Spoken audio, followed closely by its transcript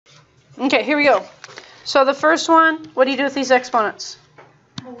Okay, here we go. So the first one, what do you do with these exponents?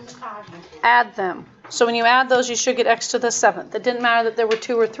 Add them. So when you add those, you should get x to the 7th. It didn't matter that there were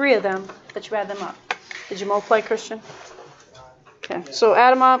 2 or 3 of them, but you add them up. Did you multiply, Christian? Okay, so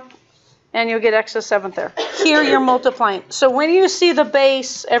add them up, and you'll get x to the 7th there. Here you're multiplying. So when you see the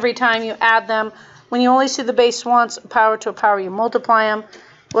base every time you add them, when you only see the base once, power to a power, you multiply them.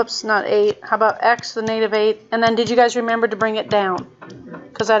 Whoops, not 8. How about x to the negative 8? And then did you guys remember to bring it down?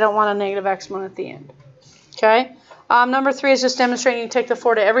 Because I don't want a negative exponent at the end. Okay? Number 3 is just demonstrating you take the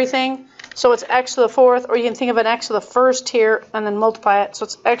 4 to everything. So it's x to the 4th, or you can think of an x to the 1st here and then multiply it. So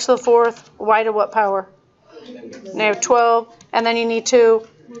it's x to the 4th, y to what power? Negative 12. And then you need to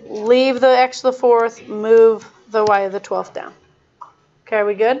leave the x to the 4th, move the y to the 12th down. Okay, are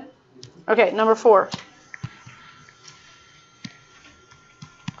we good? Okay, number 4.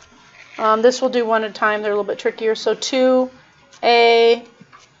 This we'll do one at a time. They're a little bit trickier. So 2a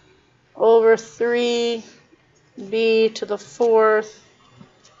over 3b to the 4th.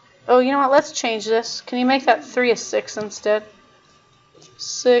 Oh, you know what? Let's change this. Can you make that 3 a 6 instead?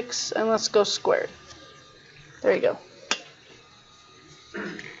 6, and let's go squared. There you go.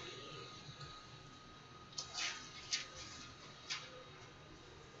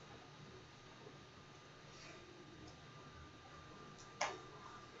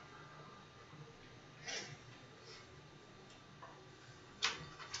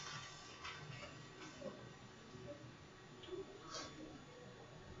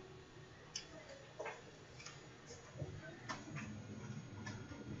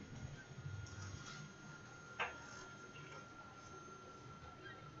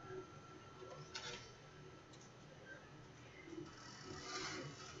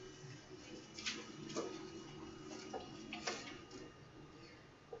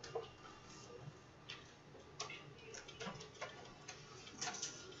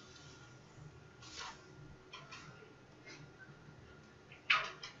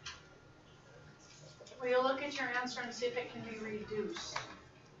 Well, you'll look at your answer and see if it can be reduced.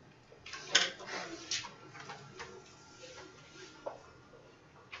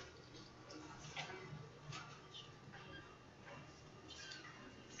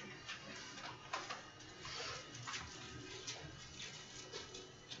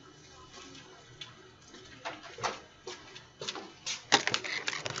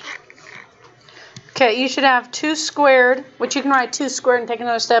 Okay, you should have 2 squared, which you can write 2 squared and take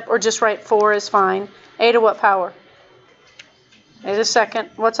another step, or just write 4 is fine. A to what power? A to the 2nd.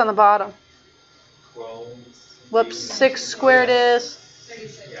 What's on the bottom? 12. Whoops, 6 squared is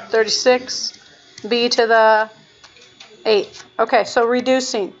 36. B to the 8th. Okay, so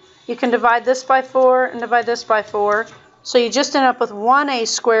reducing. You can divide this by 4 and divide this by 4. So you just end up with 1a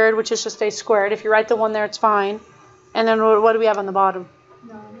squared, which is just a squared. If you write the 1 there, it's fine. And then what do we have on the bottom?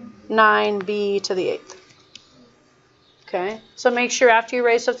 9b to the 8th. Okay, so make sure after you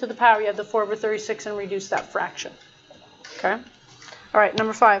raise up to the power, you have the 4 over 36 and reduce that fraction. Okay, all right,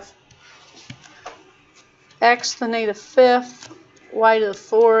 number 5. X to the negative 5th, y to the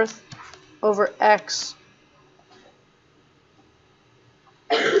 4th, over x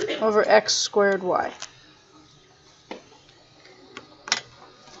squared y.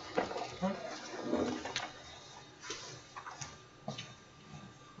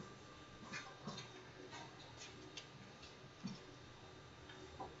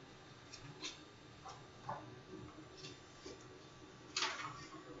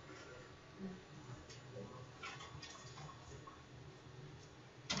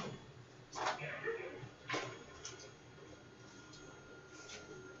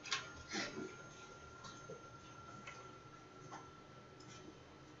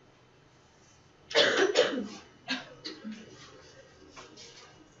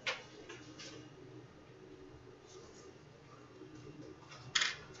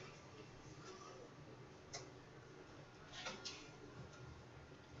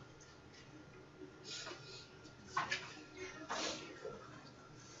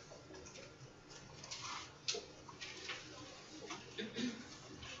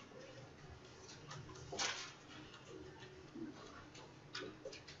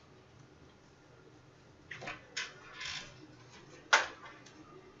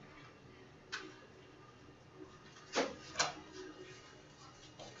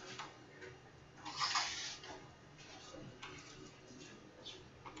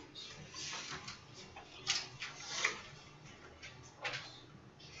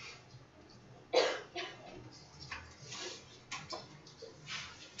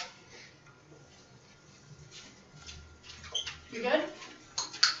 You good?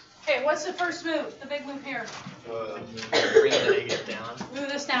 Okay, what's the first move? The big move here. Bring the negative down. Move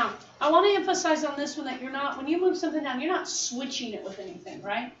this down. I want to emphasize on this one that you're not, when you move something down, you're not switching it with anything,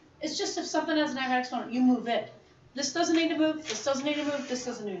 right? It's just if something has a negative exponent, you move it. This doesn't need to move, this doesn't need to move, this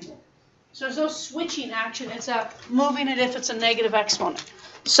doesn't need to move. So there's no switching action, it's a moving it if it's a negative exponent.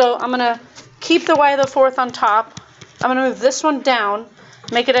 So I'm going to keep the y to the fourth on top. I'm going to move this one down,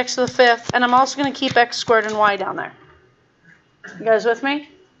 make it x to the fifth, and I'm also going to keep x squared and y down there. You guys with me?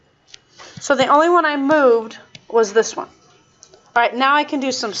 So the only one I moved was this one. All right, now I can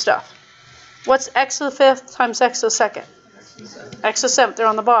do some stuff. What's x to the fifth times x to the second? X to the seventh, they're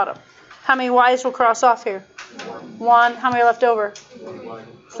on the bottom. How many y's will cross off here? 1. How many left over?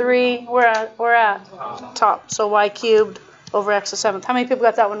 3. We're at top. So y cubed over x to the seventh. How many people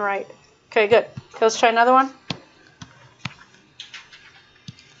got that one right? Okay, good. Okay, let's try another one.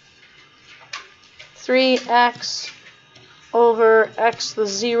 3x over x to the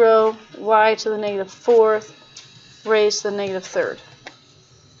 0, y to the negative fourth, raised to the negative third.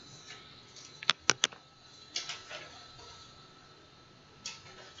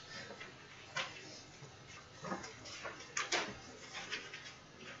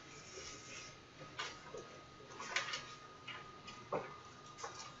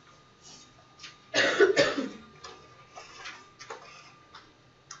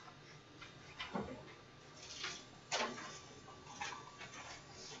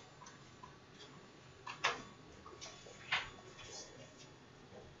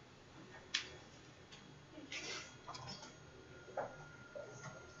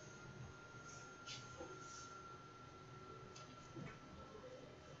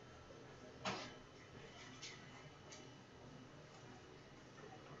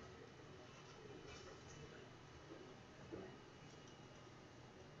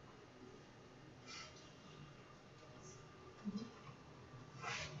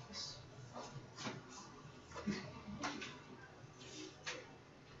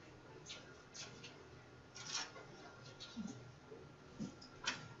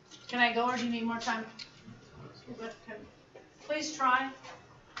 Can I go or do you need more time? Please try.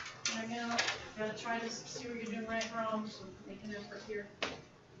 And I'm gonna try to see what you're doing right and wrong, so make an effort here.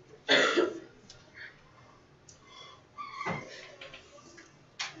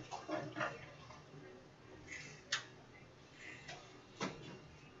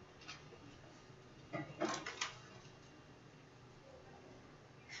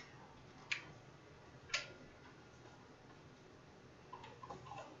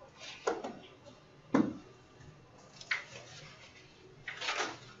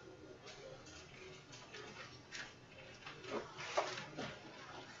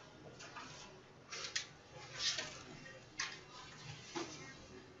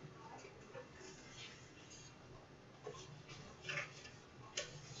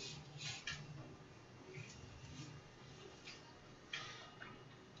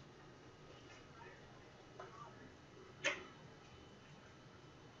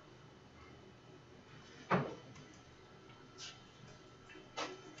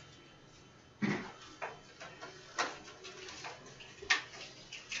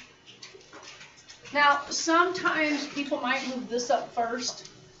 Now, sometimes people might move this up first.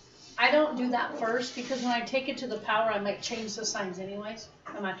 I don't do that first because when I take it to the power, I might change the signs anyways.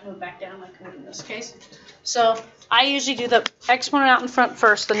 I might have to move back down like I would in this case. So I usually do the exponent out in front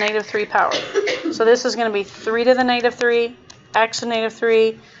first, the negative 3 power. So this is going to be 3 to the negative 3, x to the negative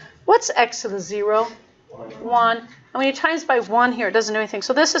 3. What's x to the 0? 1. And when you times by 1 here, it doesn't do anything.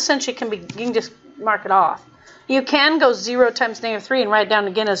 So this essentially can be, you can just mark it off. You can go 0 times negative 3 and write it down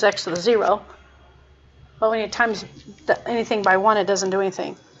again as x to the 0. But when you times anything by 1, it doesn't do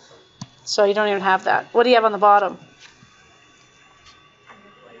anything. So you don't even have that. What do you have on the bottom?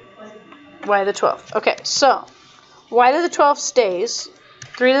 Y to the 12th. Okay, so y to the 12th stays.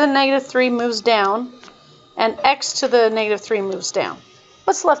 3 to the negative 3 moves down. And x to the negative 3 moves down.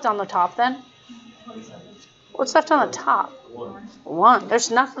 What's left on the top then? What's left on the top? 1.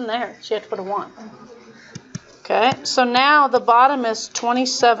 There's nothing there. So you have to put a 1. Okay, so now the bottom is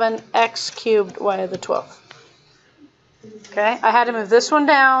 27x cubed y to the 12th. Okay, I had to move this one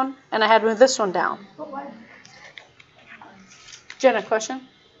down, and I had to move this one down. Jenna, question?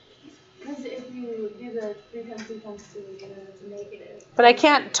 Because if you do the 3 times 2 times 2, you're going to negative. But I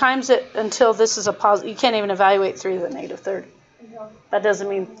can't times it until this is a positive. You can't even evaluate 3 to the negative third. That doesn't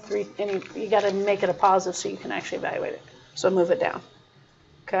mean 3. You got to make it a positive so you can actually evaluate it. So move it down.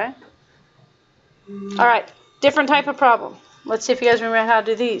 Okay? All right. Different type of problem. Let's see if you guys remember how to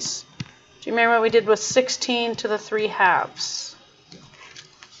do these. Do you remember what we did with 16 to the 3 halves?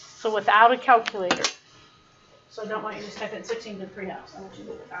 So without a calculator. So I don't want you to just type in 16 to the 3 halves. I want you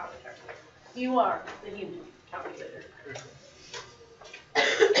to do it without a calculator. You are the human calculator.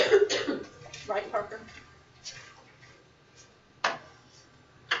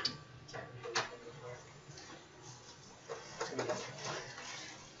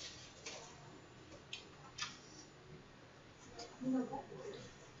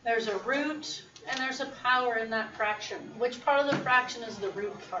 There's a root and there's a power in that fraction. Which part of the fraction is the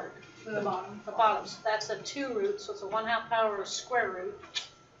root part? The bottom. The bottom. So that's a 2 root, so it's a 1/2 power of square root.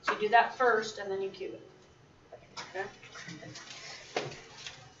 So you do that first and then you cube it. Okay?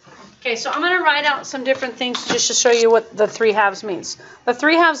 Okay, so I'm going to write out some different things just to show you what the 3/2 means. The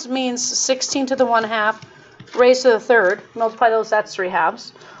 3/2 means 16 to the 1/2 raised to the third. Multiply those, that's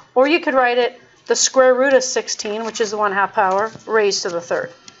 3/2. Or you could write it the square root of 16, which is the 1/2 power, raised to the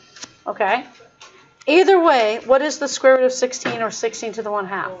third. Okay? Either way, what is the square root of 16 or 16 to the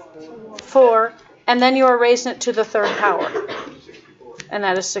 1/2? 4. And then you are raising it to the third power. And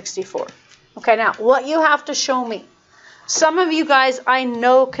that is 64. Okay, now, what you have to show me. Some of you guys I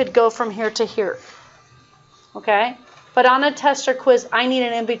know could go from here to here. Okay? But on a test or quiz, I need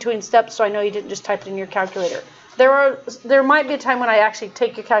an in-between step so I know you didn't just type it in your calculator. There might be a time when I actually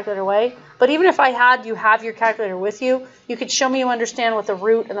take your calculator away, but even if I had you have your calculator with you, you could show me you understand what the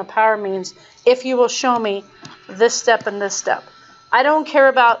root and the power means if you will show me this step and this step. I don't care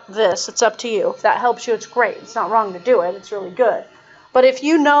about this. It's up to you. If that helps you, it's great. It's not wrong to do it. It's really good. But if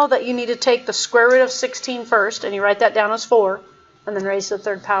you know that you need to take the square root of 16 first, and you write that down as 4, and then raise to the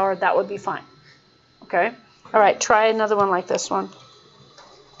third power, that would be fine. Okay? All right, try another one like this one.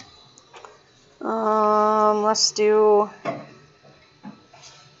 Let's do...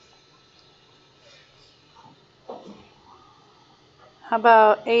 How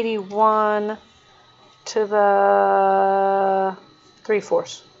about 81 to the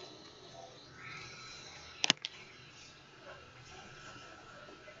 3/4?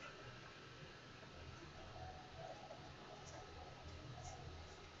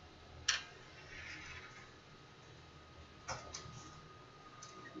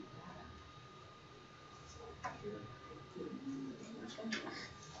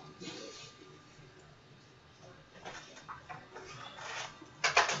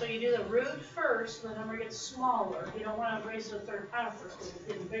 So you do the root first, and the number gets smaller. You don't want to raise to the third power first because it's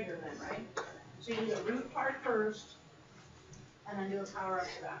getting bigger then, right? So you do the root part first, and then do a power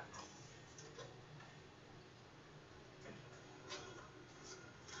after that.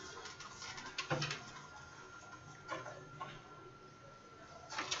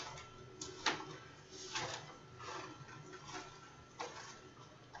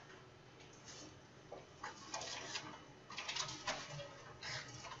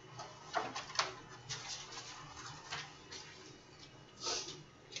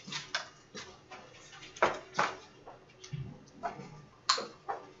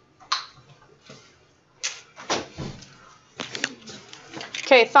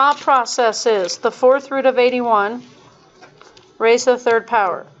 Okay, thought process is the 4th root of 81 raised to the third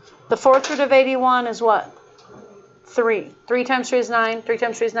power. The 4th root of 81 is what? 3. 3 times 3 is 9. 3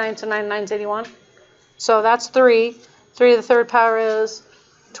 times 3 is 9, so 9 is 81. So that's 3. 3 to the third power is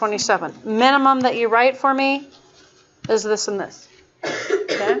 27. Minimum that you write for me is this and this.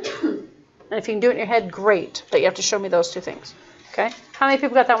 Okay? And if you can do it in your head, great. But you have to show me those two things. Okay? How many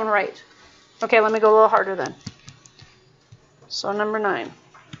people got that one right? Okay, let me go a little harder then. So number 9.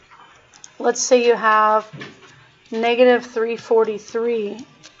 Let's say you have negative 343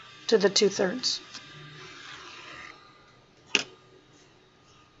 to the 2/3.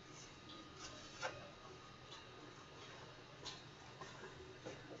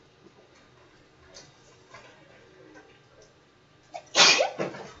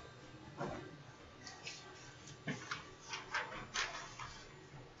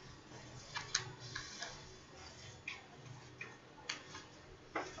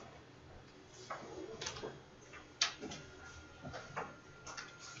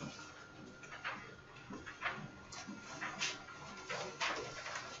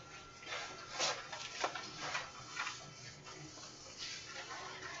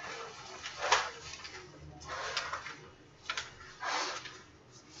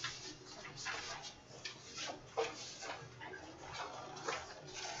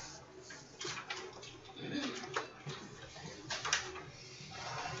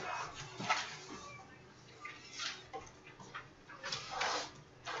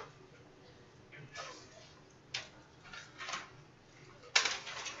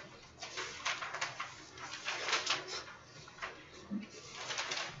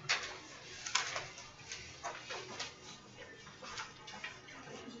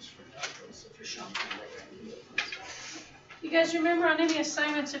 You guys remember on any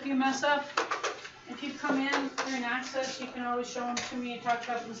assignments, if you mess up, if you come in during access, you can always show them to me and talk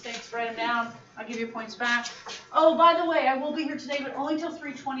about the mistakes, write them down. I'll give you points back. Oh, by the way, I will be here today, but only till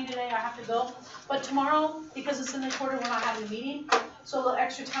 3:20 today. I have to go. But tomorrow, because it's in the quarter, we're not having a meeting. So a little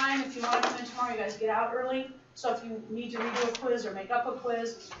extra time. If you want to come in tomorrow, you guys get out early. So if you need to redo a quiz or make up a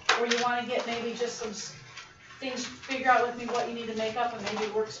quiz, or you want to get maybe just some things, figure out with me what you need to make up and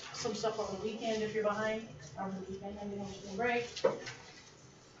maybe work some stuff over the weekend if you're behind. Over the weekend, maybe on your break.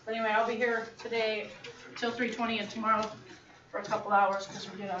 But anyway, I'll be here today till 3:20 and tomorrow for a couple hours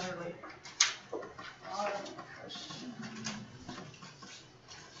because we get out early.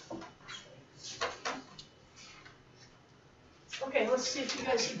 Okay, let's see if you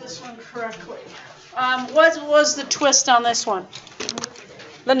guys did this one correctly. What was the twist on this one?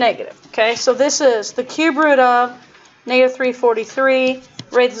 The negative. Okay, so this is the cube root of negative 343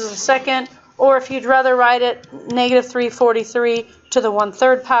 raised to the second, or if you'd rather write it, negative 343 to the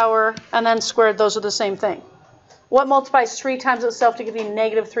 1/3 power, and then squared, those are the same thing. What multiplies 3 times itself to give you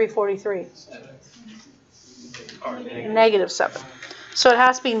negative 343? Negative 7. So it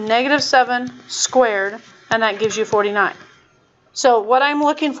has to be negative 7 squared, and that gives you 49. So what I'm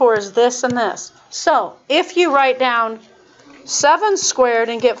looking for is this and this. So if you write down 7 squared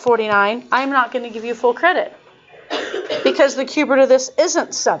and get 49, I'm not going to give you full credit. Because the cube root of this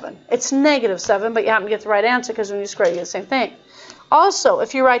isn't 7. It's negative 7, but you happen to get the right answer because when you square, you get the same thing. Also,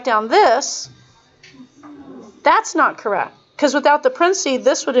 if you write down this, that's not correct. Because without the parentheses,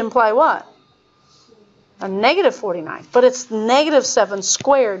 this would imply what? A negative 49. But it's negative 7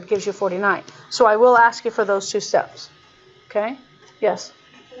 squared gives you 49. So I will ask you for those 2 steps. Okay? Yes?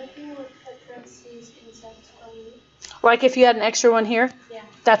 What if you would put parentheses inside the root? Like if you had an extra one here? Yeah.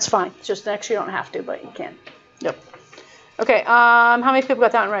 That's fine. It's just an extra, you don't have to, but you can. Yep. Okay, how many people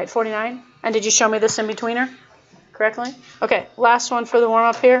got that one right? 49? And did you show me this in betweener correctly? Okay, last one for the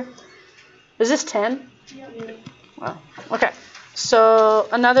warm-up here. Is this 10? Yep. Wow. Okay, so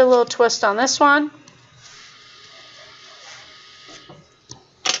another little twist on this one.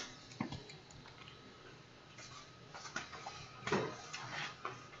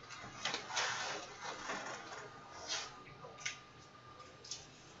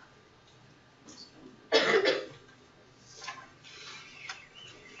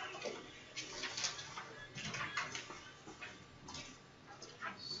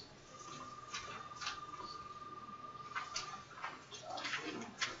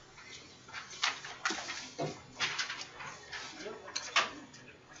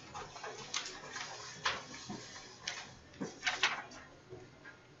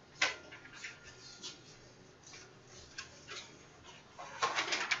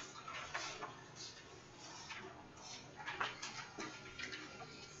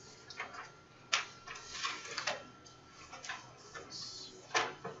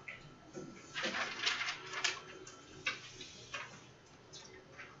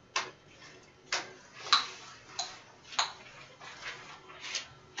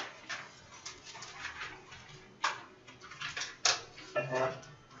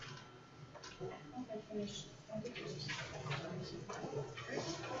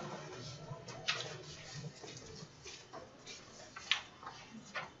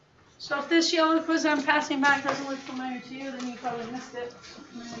 So if this yellow quiz I'm passing back doesn't look familiar to you, then you probably missed it.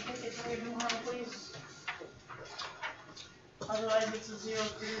 I'm going to take it to your tomorrow, please. Otherwise, it's a 0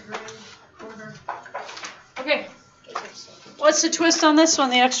 for your grade order. Okay. What's the twist on this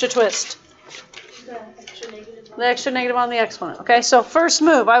one, the extra twist? The extra negative. The extra negative on the exponent. Okay, so first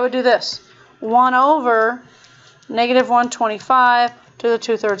move, I would do this. 1 over negative 125 to the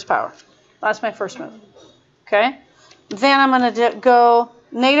 2/3 power. That's my first move. Okay? Then I'm going to go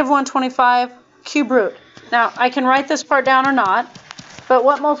negative 125 cube root. Now, I can write this part down or not, but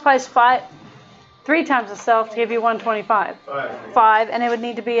what multiplies 3 times itself to give you 125? 5, and it would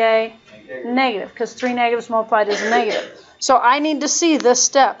need to be a negative, because 3 negatives multiplied is a negative. So I need to see this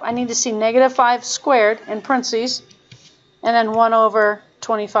step. I need to see negative 5 squared in parentheses, and then 1 over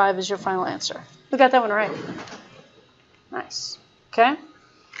 25 is your final answer. Who got that one right? Nice. Okay?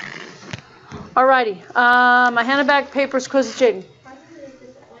 Alrighty. I handed back papers, quizzes, Jaden. I did it a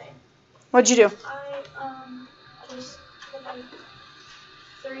different way. What'd you do? I just put like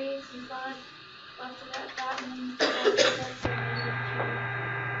 3 and 5 left of that and then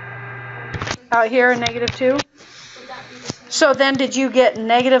Out here, a negative 2. would that be the same? So then did you get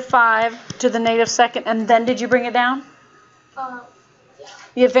negative 5 to the negative second, and then did you bring it down? Yeah.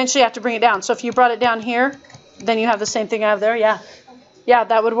 You eventually have to bring it down. So if you brought it down here, then you have the same thing I have there. Yeah. Yeah,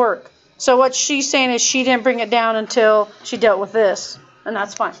 that would work. So what she's saying is she didn't bring it down until she dealt with this, and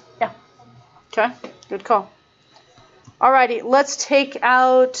that's fine. Yeah. Okay, good call. Alrighty, let's take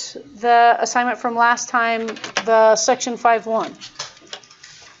out the assignment from last time, the section 5.1.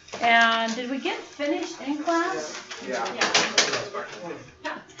 And did we get finished in class? Yeah.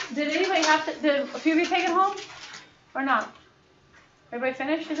 Did anybody have to, did a few of you take it home or not? Everybody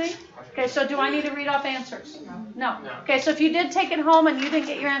finished, you think? Okay, so do I need to read off answers? No. Okay, so if you did take it home and you didn't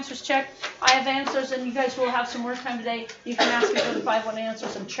get your answers checked, I have answers, and you guys will have some work time today. You can ask me for the 5-1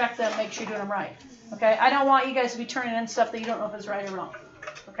 answers and check them, make sure you're doing them right. Okay? I don't want you guys to be turning in stuff that you don't know if it's right or wrong.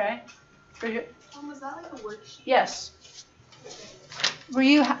 Okay? Was that like a worksheet? Yes. Did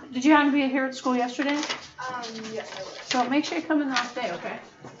you happen to be here at school yesterday? Yes, I was. So make sure you come in the last day, okay?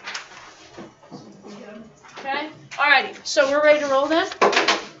 Okay? Alrighty, so we're ready to roll then?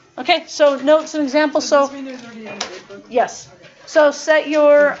 Okay, so notes and examples. So, yes. So set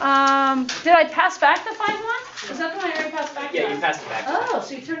your, did I pass back the 5-1? Is that the one I already passed back? Yeah, you passed it back. Oh,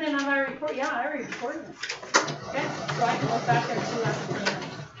 so you turned in on my report? Yeah, I already recorded it. Okay, so I can look back there too after the end.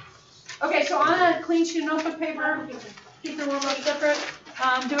 Okay, so on a clean sheet notebook paper, keep your work separate.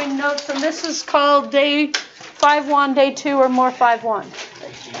 Doing notes, and this is called day 5-1, day 2, or more 5-1.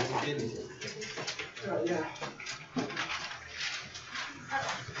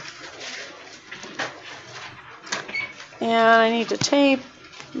 And I need to tape.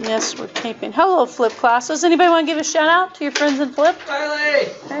 Yes, we're taping. Hello, Flip classes. Anybody want to give a shout out to your friends in Flip? Riley!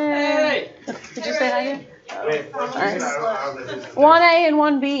 Hey. Did you say hi to? Wait, All right. 1A and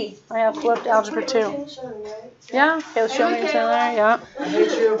 1B. I have flipped algebra 2. Yeah? Okay, let's show me it's in there. Yeah. I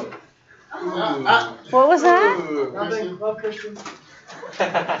hate you. What was that? Nothing. Love Christian.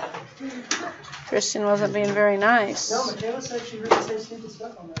 Christian wasn't being very nice. No, Michaela said she really said stupid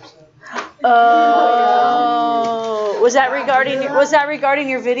stuff on there. So. Oh, was that regarding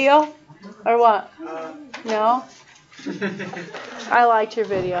your video, or what? No. I liked your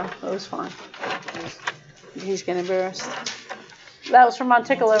video. It was fun. He's getting embarrassed. That was from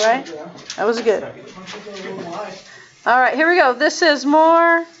Monticola, right? That was good. All right, here we go. This is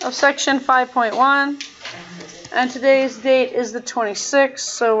more of section 5.1. And today's date is the 26th,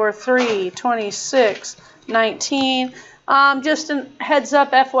 so we're 3/26/19. Just a heads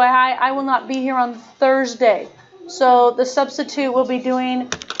up, FYI, I will not be here on Thursday. So the substitute will be doing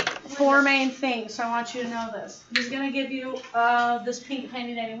 4 main things, so I want you to know this. He's going to give you this pink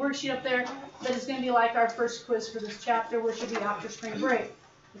handy dandy worksheet up there that is going to be like our first quiz for this chapter, which will be after spring break.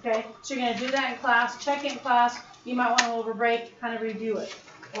 Okay, so you're going to do that in class, check in class. You might want to over break, kind of review it.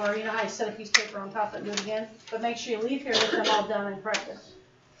 Or, I set a piece of paper on top and do it again. But make sure you leave here with them all done and corrected.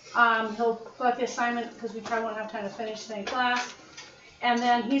 He'll collect the assignment because we probably won't have time to finish the class. And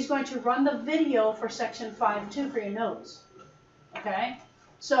then he's going to run the video for section 5.2 for your notes. Okay?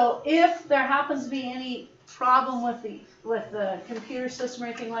 So if there happens to be any problem with the computer system or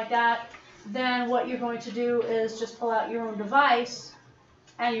anything like that, then what you're going to do is just pull out your own device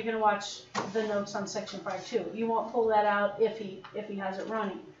and you're going to watch the notes on section 5.2. You won't pull that out if he has it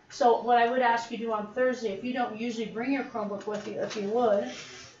running. So what I would ask you to do on Thursday, if you don't usually bring your Chromebook with you, if you would,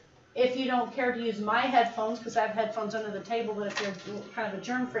 if you don't care to use my headphones, because I have headphones under the table, but if you're kind of a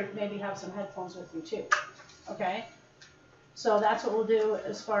germ freak, maybe have some headphones with you too. Okay? So that's what we'll do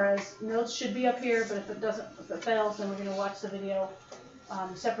as far as notes should be up here, but if it fails, then we're going to watch the video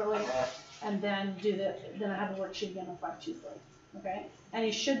separately, and then then I have a worksheet again on 5.2 for you. Okay? And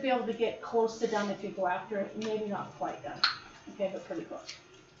you should be able to get close to done if you go after it. Maybe not quite done. Okay, but pretty close.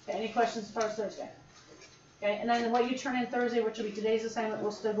 Okay, any questions as far as Thursday? Okay, and then what you turn in Thursday, which will be today's assignment,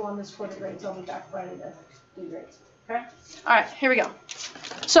 will still go on this quarter grades. I'll be back Friday to do grades. Okay? All right, here we go.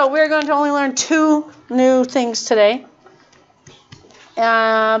 So we're going to only learn 2 new things today.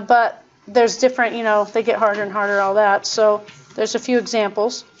 But there's different, they get harder and harder, all that. So there's a few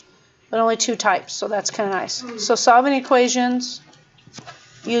examples, but only 2 types. So that's kind of nice. So solving equations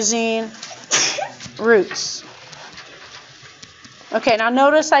using roots. Okay, now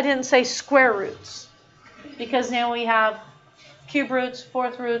notice I didn't say square roots, because now we have cube roots,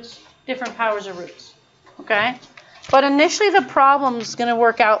 fourth roots, different powers of roots. Okay? But initially the problem is going to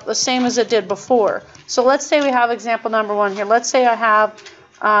work out the same as it did before. So let's say we have example number 1 here. Let's say I have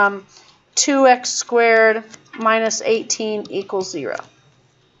 2x squared minus 18 equals 0.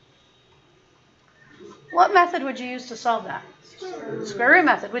 What method would you use to solve that? Square root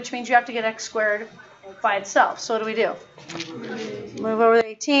method, which means you have to get x squared by itself. So what do? Move over the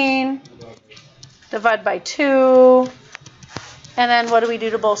 18, divide by 2, and then what do we do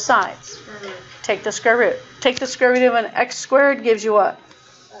to both sides? Take the square root. Take the square root of an x squared gives you what?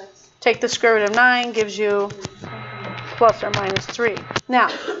 Take the square root of 9 gives you plus or minus 3. Now,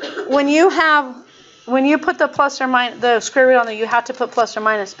 when you put the plus or minus, the square root on there, you have to put plus or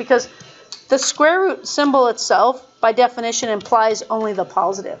minus, because the square root symbol itself, by definition, implies only the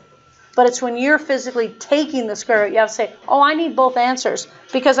positive. But it's when you're physically taking the square root, you have to say, oh, I need both answers,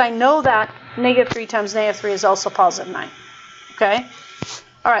 because I know that negative 3 times negative 3 is also positive 9. Okay?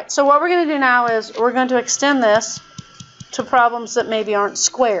 All right, so what we're going to do now is we're going to extend this to problems that maybe aren't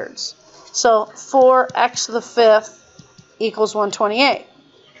squares. So 4x to the 5th equals 128.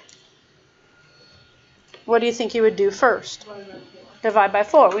 What do you think you would do first? Divide by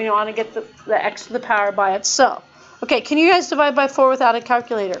 4. We want to get the x to the power by itself. Okay, can you guys divide by 4 without a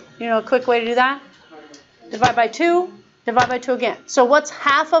calculator? You know a quick way to do that? Divide by 2, divide by 2 again. So what's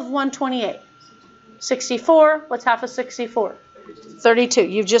half of 128? 64. What's half of 64? 32.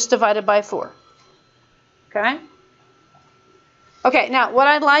 You've just divided by 4. Okay? Okay, now what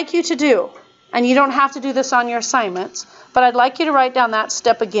I'd like you to do, and you don't have to do this on your assignments, but I'd like you to write down that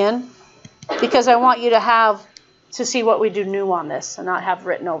step again, because I want you to see what we do new on this and not have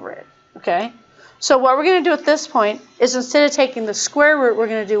written over it. Okay? So what we're going to do at this point is instead of taking the square root, we're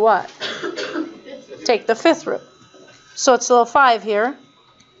going to do what? Take the 5th root. So it's a little 5 here and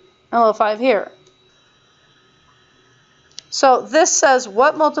a little 5 here. So this says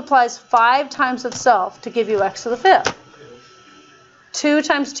what multiplies 5 times itself to give you x to the 5th? 2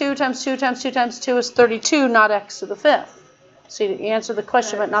 times 2 times 2 times 2 times 2 is 32, not x to the 5th. So you answered the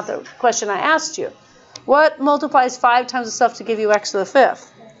question, but not the question I asked you. What multiplies 5 times itself to give you x to the 5th?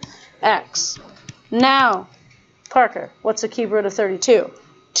 X. Now, Parker, what's the cube root of 32?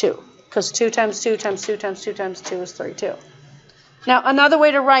 2. Because 2 times 2 times 2 times 2 times 2 is 32. Now, another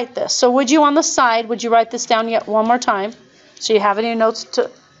way to write this. So would you on the side, would you write this down yet one more time? So you have it in your notes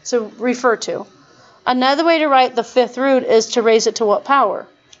to refer to. Another way to write the 5th root is to raise it to what power?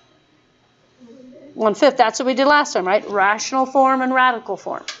 1/5. That's what we did last time, right? Rational form and radical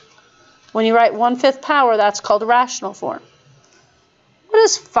form. When you write 1/5 power, that's called rational form. What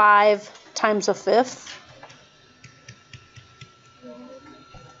is 5 times a 5th?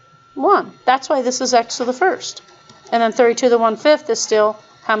 1. That's why this is x to the 1st. And then 32 to the 1/5 is still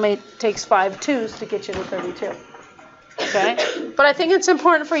how many takes 5 2's to get you to 32. Okay? But I think it's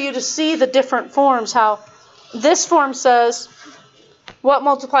important for you to see the different forms, how this form says what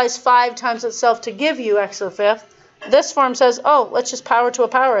multiplies 5 times itself to give you x to the 5th. This form says, oh, let's just power to a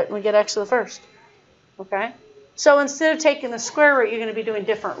power it and we get x to the 1st. Okay? So instead of taking the square root, you're going to be doing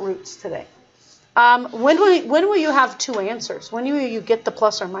different roots today. When will you have 2 answers? When will you get the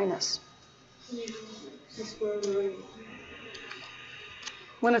plus or minus?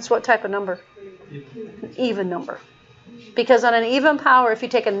 When it's what type of number? An even number. Because on an even power, if you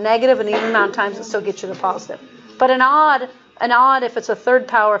take a negative an even amount of times, it still gets you to positive. But an odd, if it's a third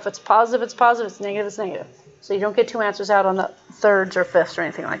power, if it's positive, it's positive. If it's negative, it's negative. So you don't get 2 answers out on the thirds or fifths or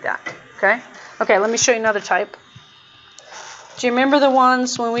anything like that. Okay? Okay, let me show you another type. Do you remember the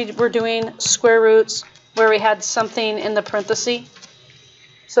ones when we were doing square roots where we had something in the parenthesis?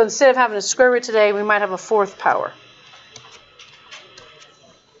 So instead of having a square root today, we might have a 4th power.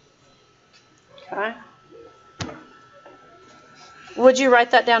 Okay? Would you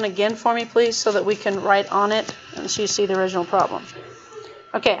write that down again for me, please, so that we can write on it and so you see the original problem?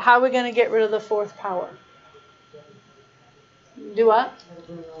 Okay, how are we going to get rid of the 4th power? Do what?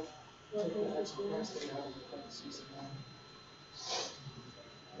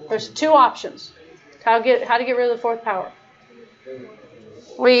 There's 2 options. How to get rid of the 4th power?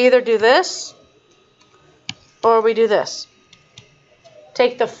 We either do this or we do this.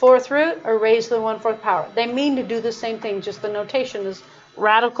 Take the 4th root or raise the 1/4 power. They mean to do the same thing, just the notation is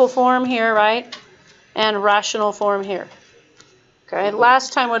radical form here, right? And rational form here. Okay,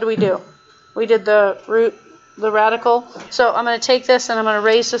 last time what did we do? We did the root, the radical. So I'm going to take this and I'm going to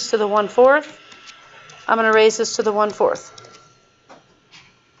raise this to the 1/4. I'm going to raise this to the 1/4.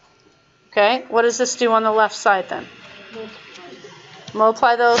 Okay, what does this do on the left side then?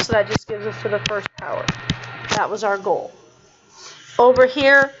 Multiply those, so that just gives us to the 1st power. That was our goal. Over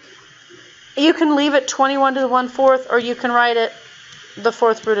here, you can leave it 21 to the 1/4, or you can write it the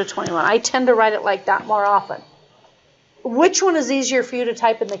 4th root of 21. I tend to write it like that more often. Which one is easier for you to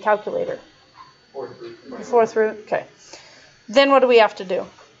type in the calculator? 4th root. The 4th root? Okay. Then what do we have to do?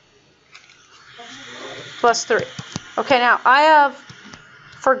 Plus 3. Okay, now I have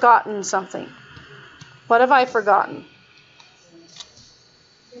forgotten something. What have I forgotten?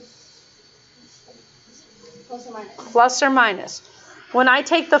 Plus or minus. Plus or minus. When I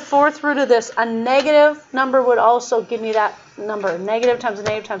take the 4th root of this, a negative number would also give me that number. Negative times a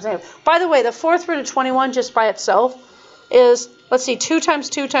negative times a negative. By the way, the 4th root of 21 just by itself is, let's see, 2 times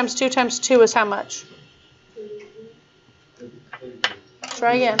 2 times 2 times 2 is how much?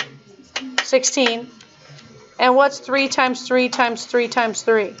 Try again. 16. And what's 3 times 3 times 3 times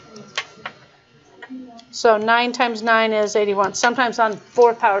 3? So 9 times 9 is 81. Sometimes on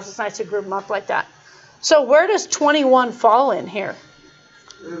 4th powers, it's nice to group them up like that. So where does 21 fall in here?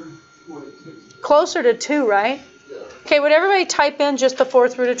 Closer to 2, right? Okay, would everybody type in just the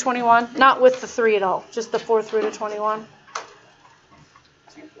 4th root of 21? Not with the 3 at all, just the 4th root of 21.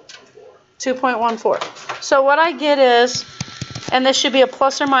 2.14. So what I get is, and this should be a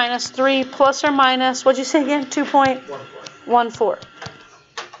plus or minus 3 plus or minus, what'd you say again? 2.14.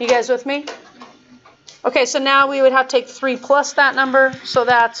 You guys with me? Okay, so now we would have to take 3 plus that number, so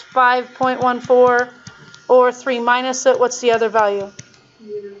that's 5.14, or 3 minus it. What's the other value?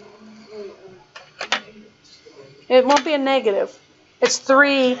 It won't be a negative. It's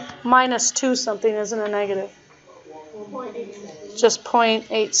 3 minus 2 something isn't a negative. Just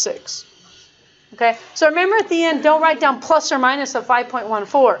 0.86. Okay, so remember at the end, don't write down plus or minus of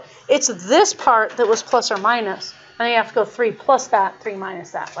 5.14. It's this part that was plus or minus. And then you have to go 3 plus that, 3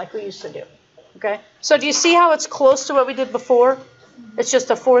 minus that, like we used to do. Okay, so do you see how it's close to what we did before? It's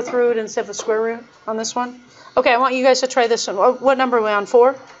just a fourth root instead of a square root on this one. Okay, I want you guys to try this one. What number are we on?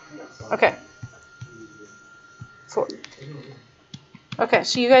 4? Okay. 4. Okay,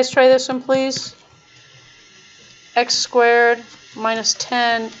 so you guys try this one, please. X squared minus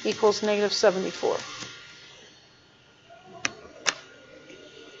 10 equals negative 74.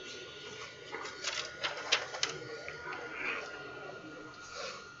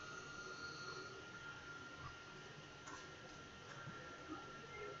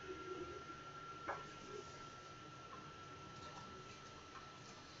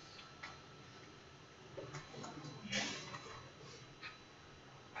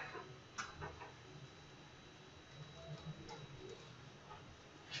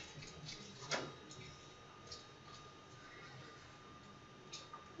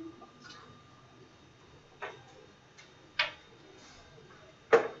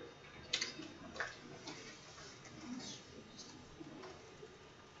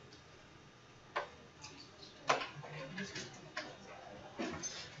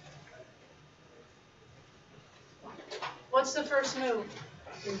 What's the first move?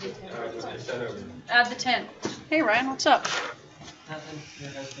 Add the 10. Hey Ryan, what's up? Nothing.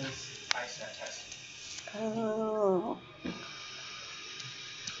 Your husband's ISAT test. Oh.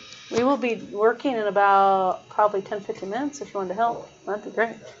 We will be working in about probably 10-15 minutes if you want to help. That'd be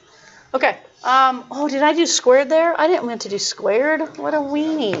great. Okay. Oh, did I do squared there? I didn't mean to do squared. What a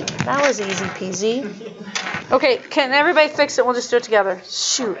weenie. That was easy peasy. Okay, can everybody fix it? We'll just do it together.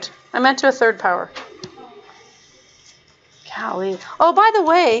 Shoot. I meant to a third power. Golly. Oh, by the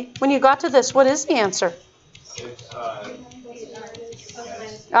way, when you got to this, what is the answer?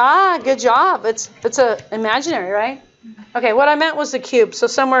 Ah, good job. It's a imaginary, right? Okay, what I meant was the cube. So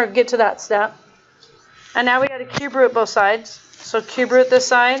somewhere get to that step. And now we got to cube root both sides. So cube root this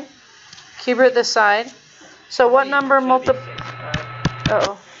side, cube root this side. So what number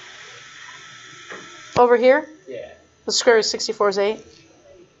Uh-oh. Over here? Yeah. The square root of 64 is 8.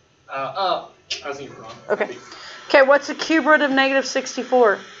 I was thinking wrong. Okay. Okay, what's the cube root of negative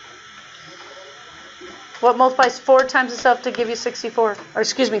 64? What multiplies 4 times itself to give you 64? Or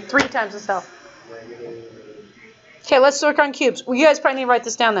excuse me, 3 times itself. Okay, let's work on cubes. Well, you guys probably need to write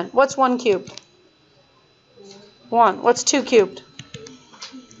this down then. What's 1 cubed? 1. What's 2 cubed?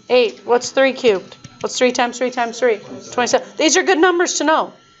 8. What's 3 cubed? What's 3 times 3 times 3? 27. These are good numbers to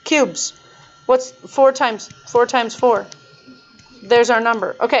know. Cubes. What's 4 times 4? There's our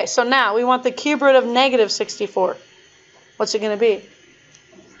number. Okay, so now we want the cube root of negative 64. What's it going to be?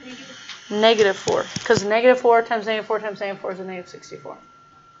 Negative 4. Because negative 4 times negative 4 times negative 4 is a negative 64.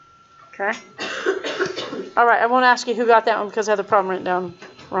 Okay? All right, I won't ask you who got that one because I have the problem written down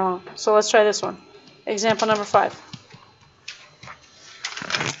wrong. So let's try this one. Example number 5.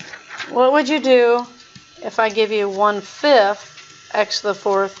 What would you do if I give you 1/5 x to the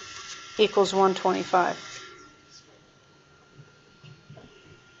 4th equals 125?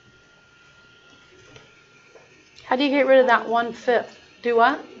 How do you get rid of that 1/5? Do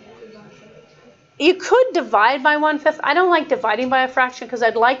what? You could divide by 1/5. I don't like dividing by a fraction because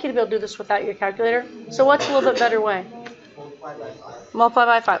I'd like you to be able to do this without your calculator. So what's a little bit better way? Multiply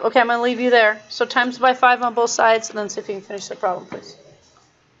by 5. Okay, I'm going to leave you there. So times by 5 on both sides, and then see if you can finish the problem, please.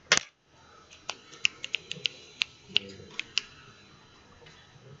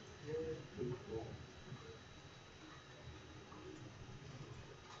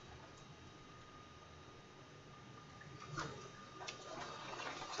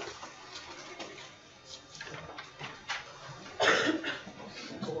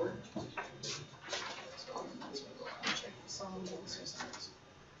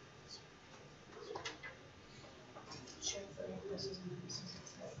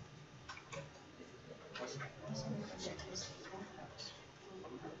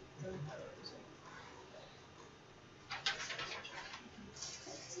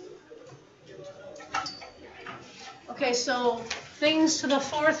 Okay, so things to the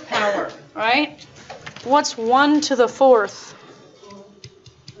 4th power, right? What's 1 to the 4th?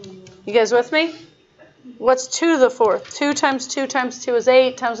 You guys with me? What's 2 to the 4th? 2 times 2 times 2 is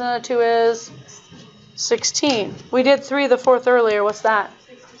 8, times another 2 is 16. We did 3 to the 4th earlier. What's that?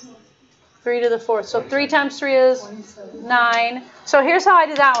 3 to the 4th. So 3 times 3 is 9. So here's how I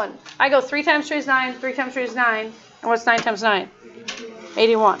do that one. I go 3 times 3 is 9, 3 times 3 is 9. And what's 9 times 9?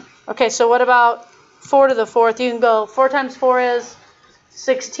 81. Okay, so what about 4 to the 4th? You can go 4 times 4 is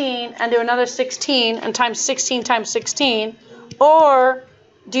 16 and do another 16 and times 16 times 16. Or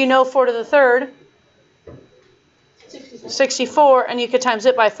do you know 4 to the 3rd? 64, and you could times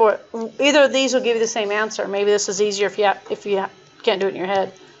it by 4. Either of these will give you the same answer. Maybe this is easier if you can't do it in your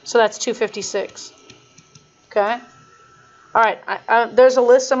head. So that's 256. Okay? All right, there's a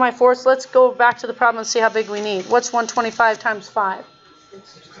list of my fourths. Let's go back to the problem and see how big we need. What's 125 times 5?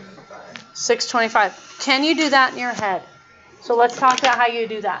 625. Can you do that in your head? So let's talk about how you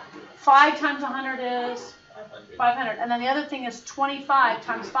do that. 5 times 100 is 500. And then the other thing is 25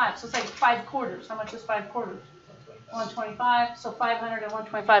 times 5. So it's like 5 quarters. How much is 5 quarters? 125. So 500 and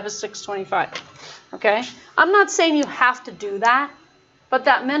 125 is 625. Okay? I'm not saying you have to do that, but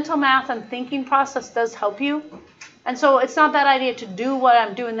that mental math and thinking process does help you. And so it's not that idea to do what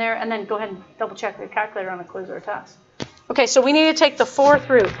I'm doing there and then go ahead and double check your calculator on a quiz or a test. Okay, so we need to take the 4th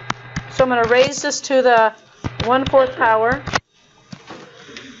root. So I'm going to raise this to the 1/4 power.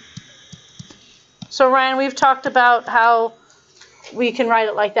 So Ryan, we've talked about how we can write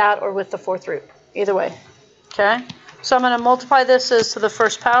it like that or with the 4th root. Either way. Okay? So I'm going to multiply this as to the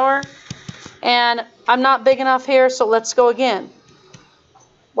 1st power. And I'm not big enough here, so let's go again.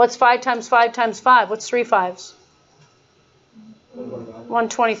 What's 5 times 5 times 5? What's 3 5s?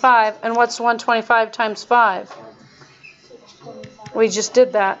 125. And what's 125 times 5? We just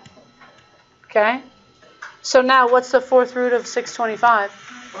did that. Okay? So now what's the 4th root of 625?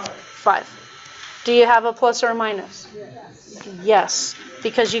 5. Do you have a plus or a minus? Yes. Yes.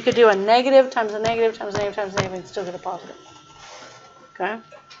 Because you could do a negative times a negative times a negative times a negative and still get a positive. Okay?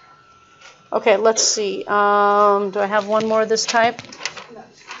 Okay, let's see. Do I have one more of this type? No.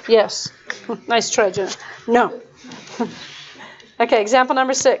 Yes. Nice try, Jenna. No. Okay, example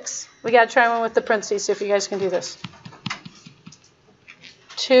number 6. We got to try one with the parentheses, see if you guys can do this.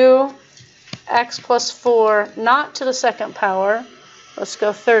 2x plus 4, not to the 2nd power. Let's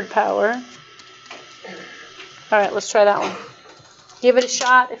go 3rd power. All right, let's try that one. Give it a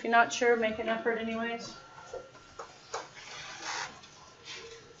shot. If you're not sure, make an effort anyways.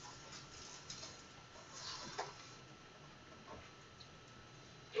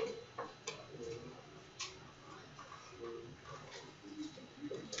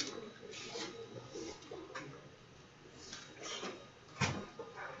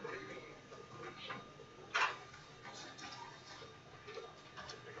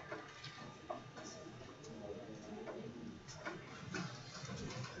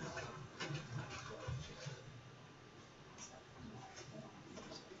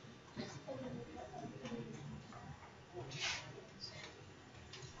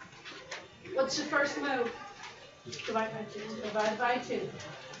 What's the first move? Divide by 2. Divide by 2.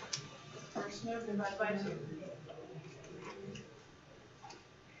 First move, divide by 2.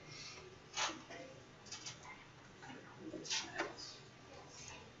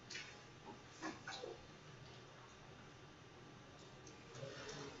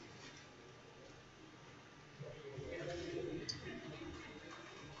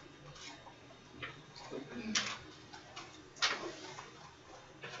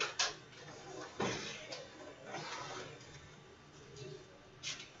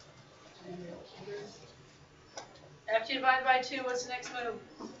 After you divide by 2, what's the next move?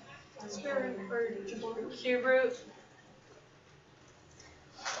 Cube root.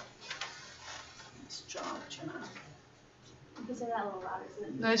 Nice job, Jenna. You can say that a little louder.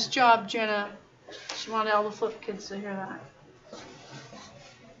 Nice job, Jenna. She wanted all the flip kids to hear that.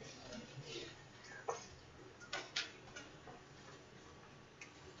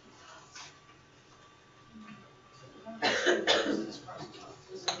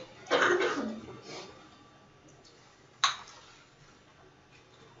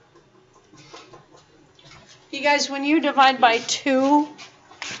 You guys, when you divide by 2,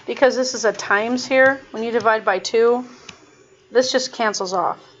 because this is a times here, when you divide by 2, this just cancels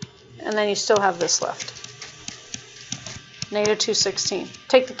off. And then you still have this left. Negative 216.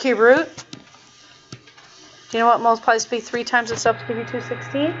 Take the cube root. Do you know what multiplies by 3 times itself to give you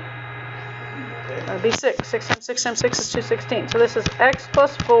 216? That would be 6. 6 times 6 times 6 is 216. So this is x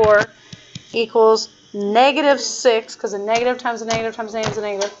plus 4 equals negative 6, because a negative times a negative times a negative is a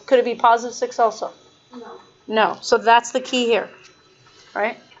negative. Could it be positive 6 also? No. No. So that's the key here.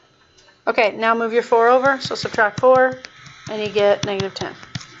 Right? Okay, now move your 4 over. So subtract 4, and you get negative 10.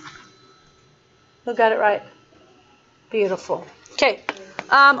 Who got it right? Beautiful. Okay.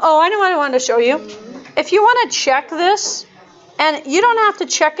 Oh, I know what I wanted to show you. If you want to check this, and you don't have to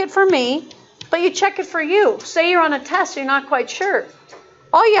check it for me, but you check it for you. Say you're on a test and you're not quite sure.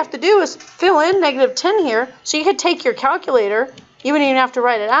 All you have to do is fill in -10 here. So you could take your calculator. You wouldn't even have to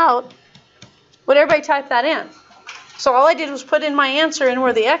write it out. Would everybody type that in? So all I did was put in my answer in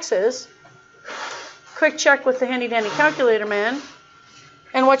where the X is. Quick check with the handy dandy calculator man.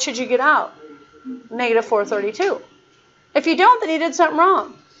 And what should you get out? -432. If you don't, then you did something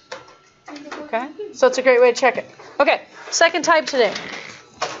wrong. Okay? So it's a great way to check it. Okay, second type today.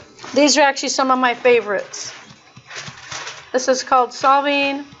 These are actually some of my favorites. This is called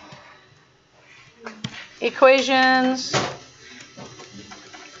solving equations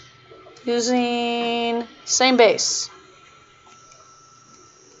using same base.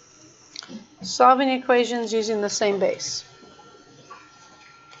 Solving equations using the same base.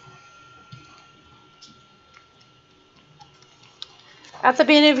 At the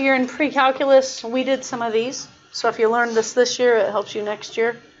beginning of the year in pre-calculus, we did some of these. So if you learned this year, it helps you next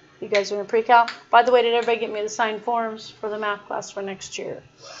year. You guys are in pre-cal. By the way, did everybody get me the signed forms for the math class for next year?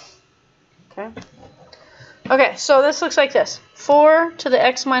 Okay. Okay, so this looks like this. 4 to the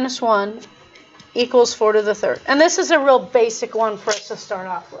x minus 1 equals 4 to the third. And this is a real basic one for us to start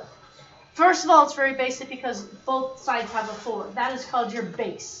off with. First of all, it's very basic because both sides have a 4. That is called your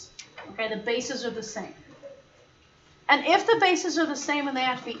base. Okay, the bases are the same. And if the bases are the same and they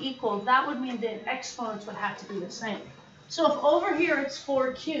have to be equal, that would mean the exponents would have to be the same. So if over here it's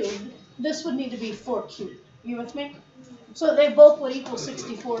 4 cubed, this would need to be 4 cubed. You with me? So they both would equal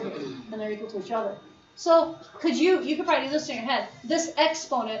 64 here, and they're equal to each other. So you could probably do this in your head. This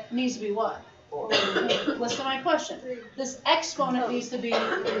exponent needs to be what? 4. Listen to my question. This exponent needs to be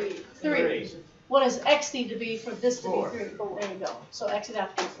 3. What does x need to be for this to be 3? There you go. So x would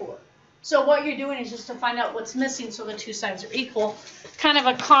have to be 4. So what you're doing is just to find out what's missing so the two sides are equal. Kind of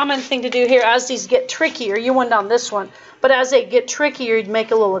a common thing to do here as these get trickier. You went on this one. But as they get trickier, you'd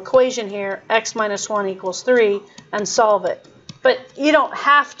make a little equation here. X minus 1 equals 3 and solve it. But you don't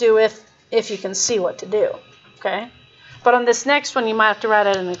have to if you can see what to do. Okay? But on this next one, you might have to write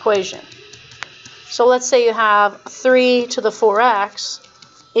out an equation. So let's say you have 3 to the 4x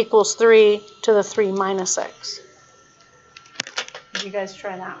equals 3 to the 3 minus x. You guys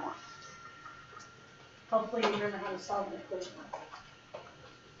try that one. Hopefully you remember how to solve an equation.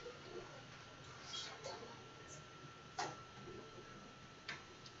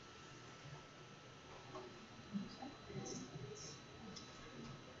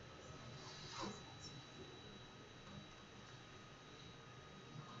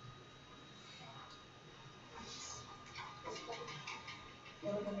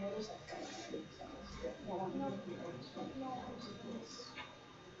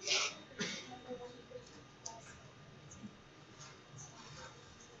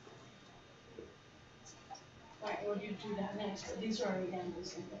 Alright, we'll do that next, but these are already again the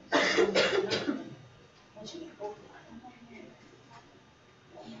same things.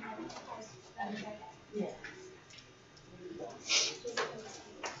 Yeah.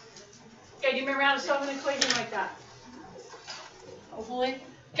 Okay, do you remember how to solve an equation like that? Hopefully.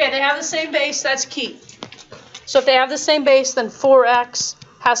 Okay, they have the same base, that's key. So if they have the same base, then 4x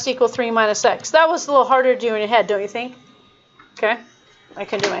has to equal 3 minus x. That was a little harder to do in your head, don't you think? Okay. I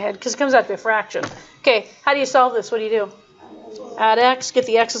couldn't do in my head because it comes out to a fraction. Okay, how do you solve this? What do you do? Add x, get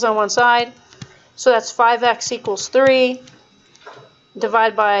the x's on one side. So that's 5x equals 3.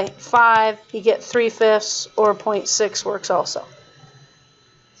 Divide by 5, you get 3/5 or 0.6 works also.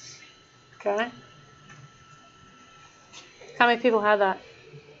 Okay. How many people have that?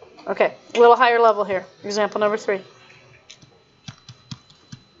 Okay, a little higher level here. Example number 3.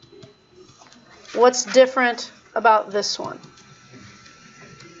 What's different about this one?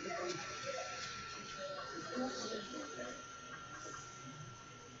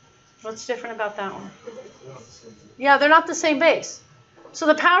 What's different about that one? Yeah, they're not the same base. So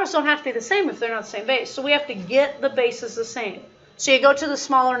the powers don't have to be the same if they're not the same base. So we have to get the bases the same. So you go to the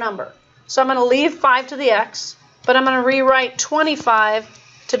smaller number. So I'm going to leave 5 to the x, but I'm going to rewrite 25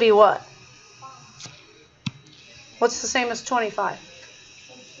 to be what? What's the same as 25?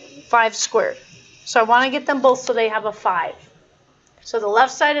 5 squared. So I want to get them both so they have a 5. So the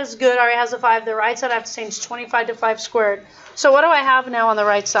left side is good, already has a 5. The right side I have to change 25 to 5 squared. So what do I have now on the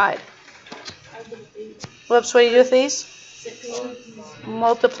right side? Whoops, what do you do with these?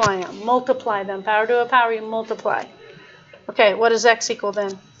 Multiply them. Multiply them. Power to a power, you multiply. Okay, what does x equal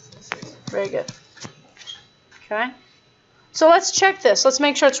then? Very good. Okay. So let's check this. Let's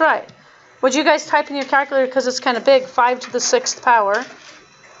make sure it's right. Would you guys type in your calculator because it's kind of big? 5 to the 6th power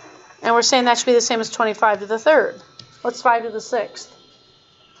And we're saying that should be the same as 25 to the third. What's 5 to the sixth?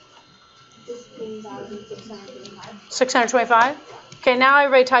 16,625. 625? Okay, now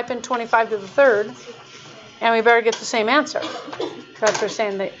everybody type in 25 to the third, and we better get the same answer. That's what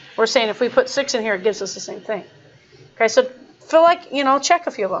we're saying if we put 6 in here, it gives us the same thing. Okay, so feel like, check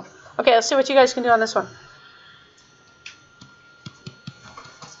a few of them. Okay, let's see what you guys can do on this one.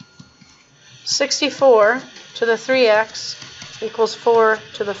 64 to the 3x equals 4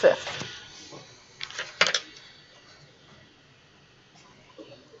 to the 5th.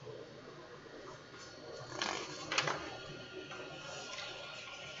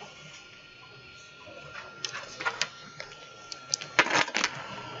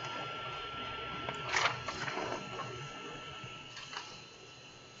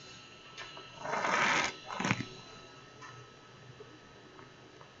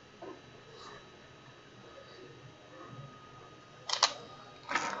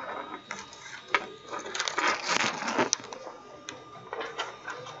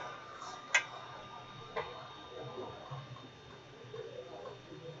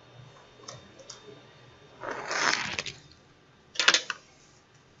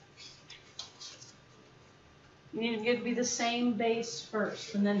 You need to get to be the same base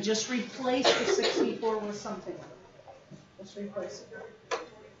first, and then just replace the 64 with something. Just replace it.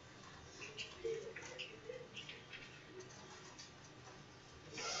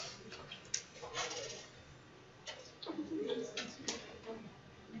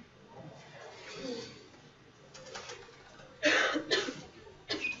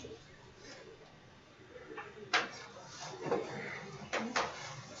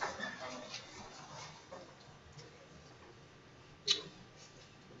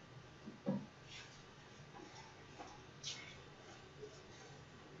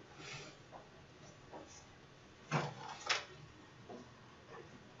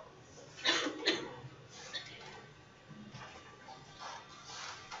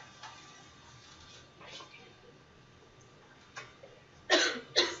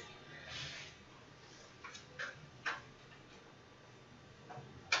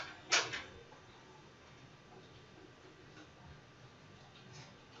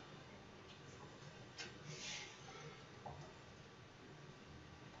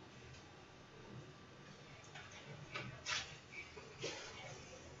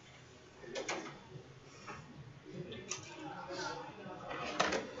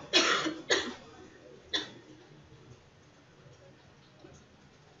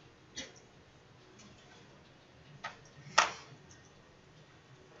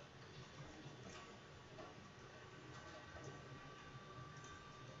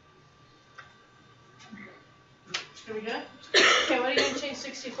 Are we good? Okay, what are you going to change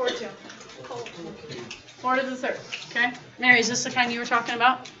 64 to? 4 to the third. Okay. Mary, is this the kind you were talking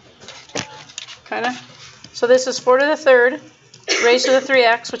about? Kind of. So this is 4 to the third raised to the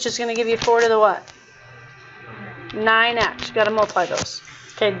 3x, which is going to give you 4 to the what? 9x. You got to multiply those.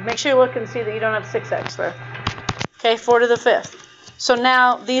 Okay, make sure you look and see that you don't have 6x there. Okay, 4 to the 5th. So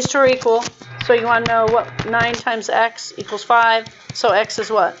now these two are equal. So you want to know what 9 times x equals 5. So x is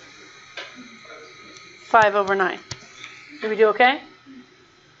what? 5 over 9. Did we do okay?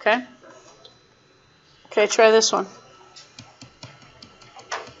 Okay. Okay, try this one.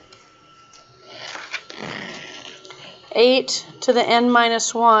 8 to the n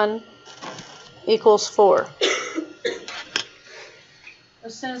minus 1 equals 4.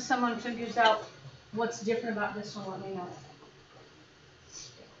 As soon as someone figures out what's different about this one, let me know.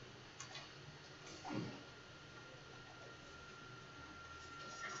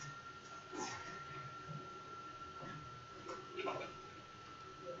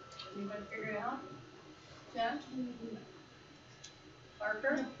 Anybody figure it out? Jen?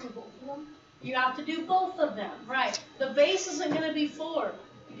 Parker? You have to do both of them, right. The base isn't going to be 4,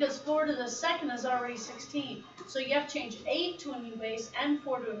 because 4 to the second is already 16. So you have to change 8 to a new base and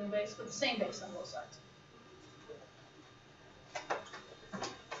 4 to a new base, but the same base on both sides.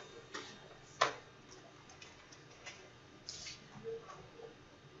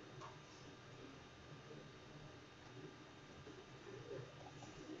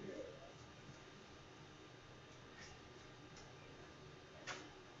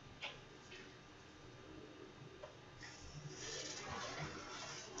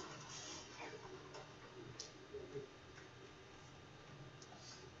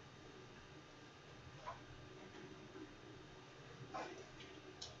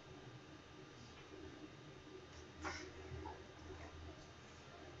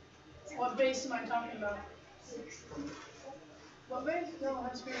 What base am I talking about? What base? No, it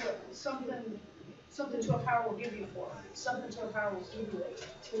has to be something Something to a power will give you 4. Something to a power will give you 8.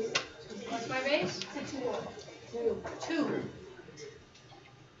 2. What's my base? 2.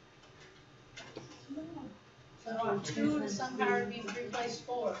 So 2 to some power would be to replace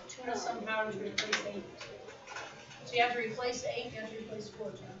 4. 2 to some power is to replace 8. So you have to replace 8, you have to replace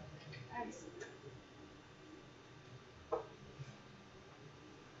 4, John.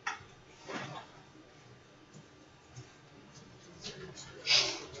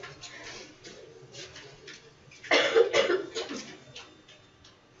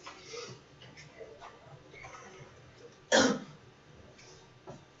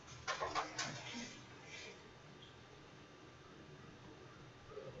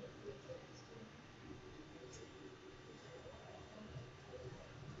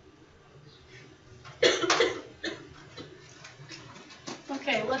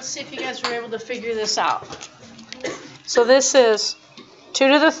 Okay, let's see if you guys were able to figure this out. So this is 2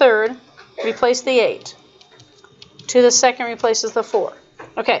 to the 3rd, replace the 8. 2 to the 2nd replaces the 4.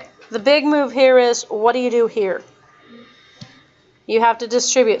 Okay, the big move here is, what do you do here? You have to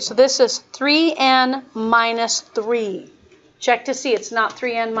distribute. So this is 3n minus 3. Check to see it's not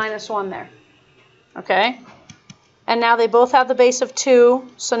 3n minus 1 there. Okay? And now they both have the base of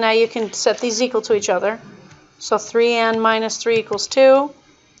 2, so now you can set these equal to each other. So 3n minus 3 equals 2.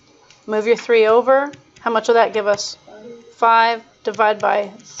 Move your 3 over. How much will that give us? 5 divided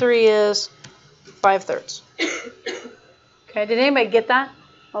by 3 is 5/3. Okay, did anybody get that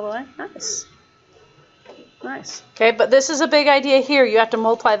all the way? Nice. Nice. Okay, but this is a big idea here. You have to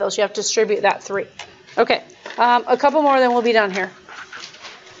multiply those. You have to distribute that 3. Okay, a couple more, then we'll be done here.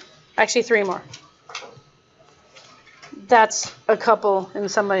 Actually, 3 more. That's a couple in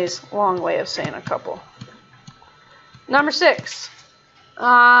somebody's long way of saying a couple. Number 6.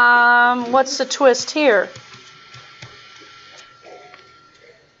 What's the twist here?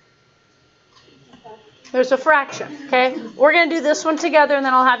 There's a fraction, okay? We're going to do this one together, and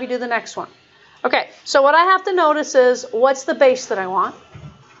then I'll have you do the next one. Okay, so what I have to notice is, what's the base that I want?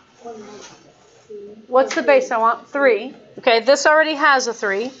 What's the base I want? 3. Okay, this already has a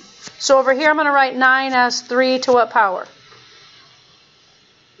 3. So over here, I'm going to write 9 as 3 to what power?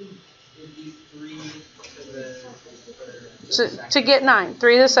 To get 9,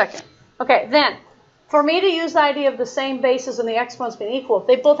 3 to the 2nd. Okay, then, for me to use the idea of the same bases and the exponents being equal,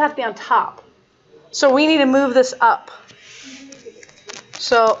 they both have to be on top. So we need to move this up.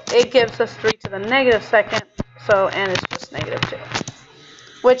 So it gives us 3 to the negative 2nd, so n is just negative 2.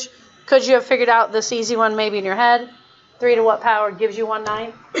 Which, could you have figured out this easy one maybe in your head? 3 to what power gives you 1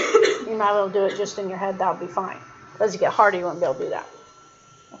 9? You might be able to do it just in your head, that would be fine. As you get harder, you won't be able to do that.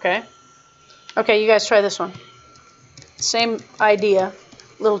 Okay? Okay, you guys try this one. Same idea,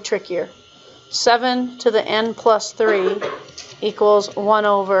 a little trickier. 7 to the n plus 3 equals 1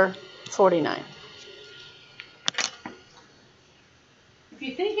 over 49. If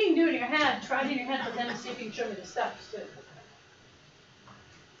you think you can do it in your head, try it in your head, but then see if you can show me the steps too.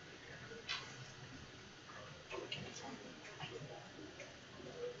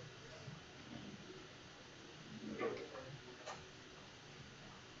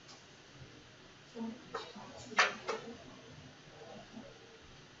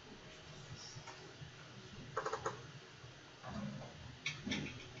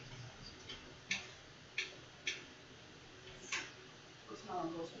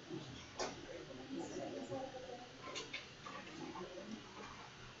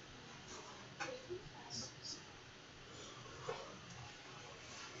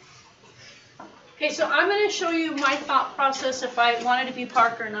 Okay, so I'm going to show you my thought process if I wanted to be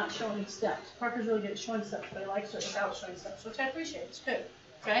Parker and not showing steps. Parker's really good at showing steps, but he likes it without showing steps, which I appreciate. It's good.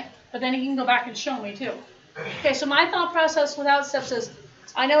 Okay? But then he can go back and show me too. Okay, so my thought process without steps is,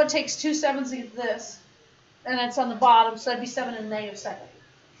 I know it takes 2 7s to get this, and it's on the bottom, so that'd be 7 to the negative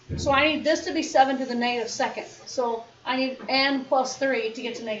 2nd. So I need this to be 7 to the negative 2nd. So I need n plus 3 to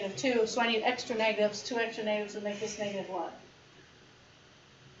get to negative 2, so I need extra negatives, 2 extra negatives to make this negative 1.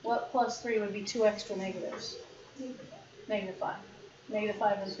 What plus 3 would be 2 extra negatives? Negative 5. Negative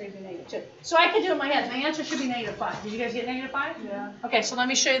 5 and 3 would be negative 2. So I could do it in my head. My answer should be negative 5. Did you guys get negative 5? Yeah. Okay, so let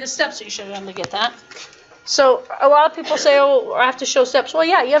me show you the steps that you should have done to get that. So a lot of people say, oh, I have to show steps. Well,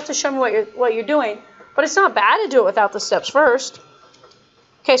 yeah, you have to show me what you're doing. But it's not bad to do it without the steps first.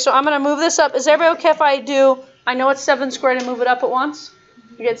 Okay, so I'm going to move this up. Is everybody okay if I know it's 7 squared and move it up at once?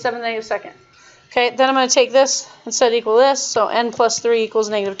 You get 7 to the negative 2nd. Okay, then I'm going to take this and set it equal to this. So n plus 3 equals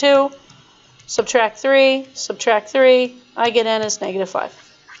negative 2. Subtract 3. Subtract 3. I get n is negative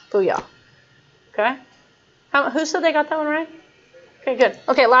 5. Booyah. Okay? Who said they got that one right? Okay, good.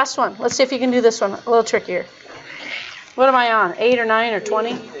 Okay, last one. Let's see if you can do this one. A little trickier. What am I on? 8 or 9 or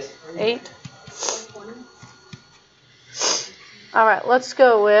 20? 8. All right, let's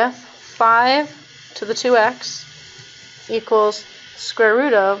go with 5 to the 2x equals square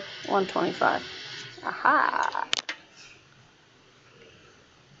root of 125. Aha!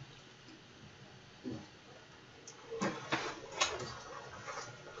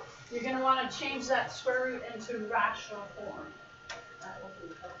 You're going to want to change that square root into rational form. That will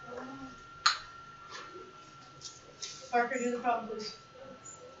be helpful. Parker, do the problem, please.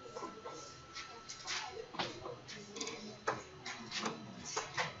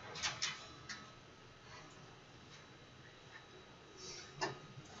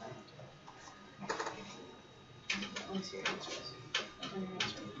 Let's see your answers.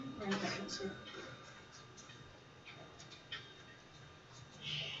 Let's see.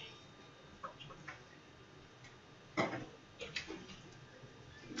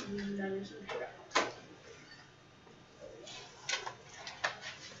 That is incorrect.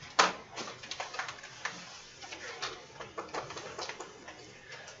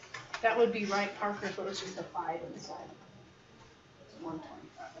 That would be right, Parker, if it was just a 5 inside.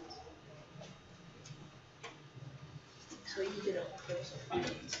 125. So you did it like there was a 5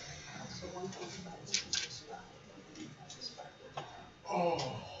 inside. So 125 is just 5. Oh.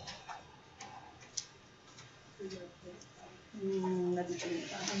 That'd be good.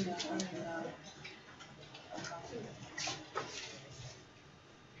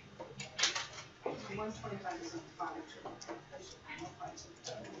 So 125 isn't 5.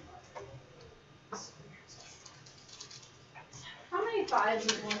 How many 5s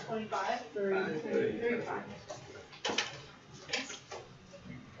is 125? 35.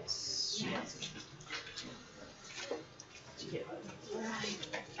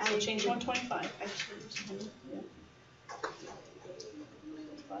 So change 125.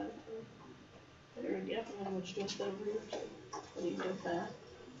 There we go. And then we'll just do over here too. What do you do with that?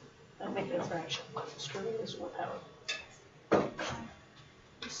 That'll make it a fraction. Square root is 1 power.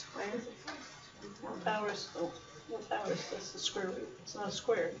 Square. 1 power is, oh, 1 power is just the square root. It's not a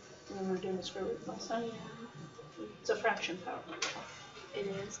square. And then we're doing the square root plus sign. It's a fraction power. It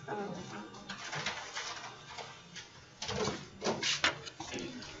is.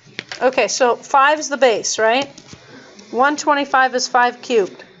 Okay, so 5 is the base, right? 125 is 5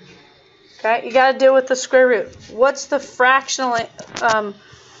 cubed. Okay, you got to deal with the square root. What's the fractional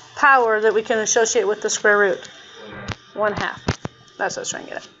power that we can associate with the square root? 1/2. That's what I was trying to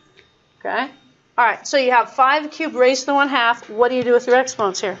get at. Okay? All right, so you have 5 cubed raised to the 1/2. What do you do with your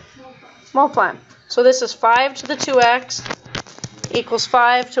exponents here? Multiply them. So this is 5 to the 2x equals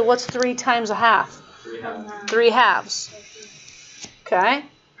 5 to what's 3 times a half? 3 halves. Okay?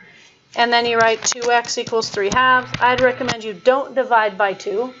 And then you write 2x equals 3 halves. I'd recommend you don't divide by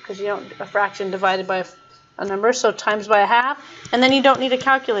 2 because you don't a fraction divided by a number, so times by a half. And then you don't need a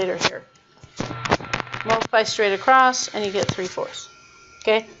calculator here. Multiply straight across and you get 3/4.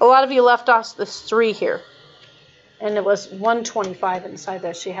 Okay? A lot of you left off this 3 here. And it was 125 inside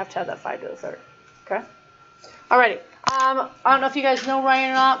there, so you have to have that 5 to the 3rd. Okay? Alrighty. I don't know if you guys know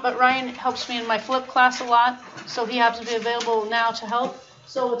Ryan or not, but Ryan helps me in my flip class a lot, so he happens to be available now to help.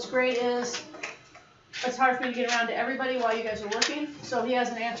 So what's great is it's hard for me to get around to everybody while you guys are working. So he has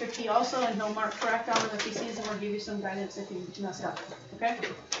an answer key also, and he'll mark correct on them if he sees them or give you some guidance if you messed up. Okay?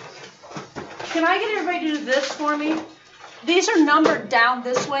 Can I get everybody to do this for me? These are numbered down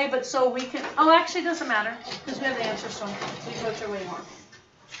this way, but so we can. Oh, actually, it doesn't matter because we have the answers, so we can go to our way more.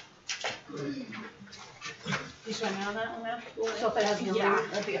 You swim on that one now? So if it has your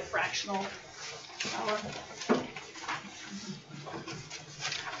root, that'd be a fractional power.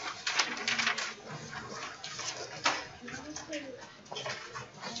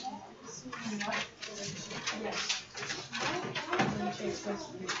 Yes.